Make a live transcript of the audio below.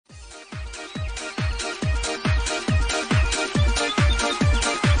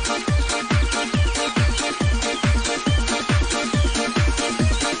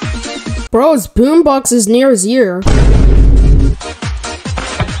Bro, his boombox is near his ear.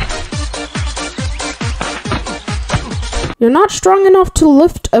 You're not strong enough to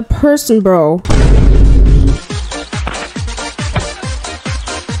lift a person, bro.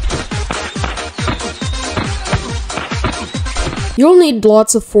 You'll need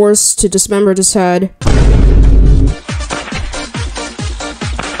lots of force to dismember this head.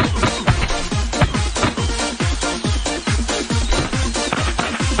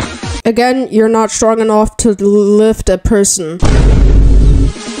 Again, you're not strong enough to lift a person.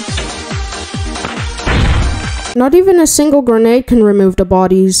 Not even a single grenade can remove the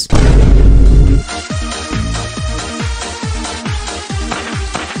bodies.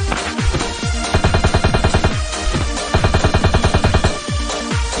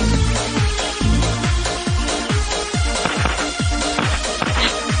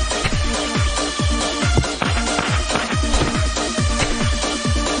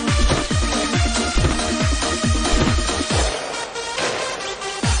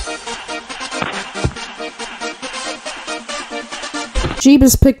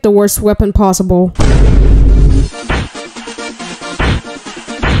 Jeebus picked the worst weapon possible.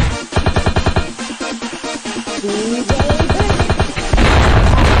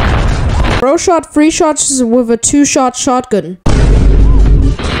 Bro shot 3 shots with a 2-shot shotgun.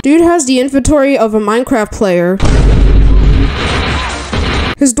 Dude has the inventory of a Minecraft player.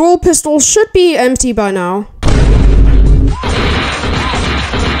 His dual pistol should be empty by now.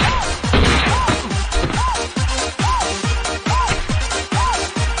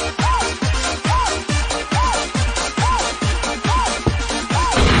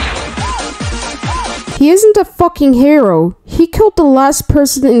 He isn't a fucking hero. He killed the last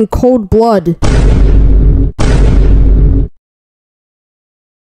person in cold blood.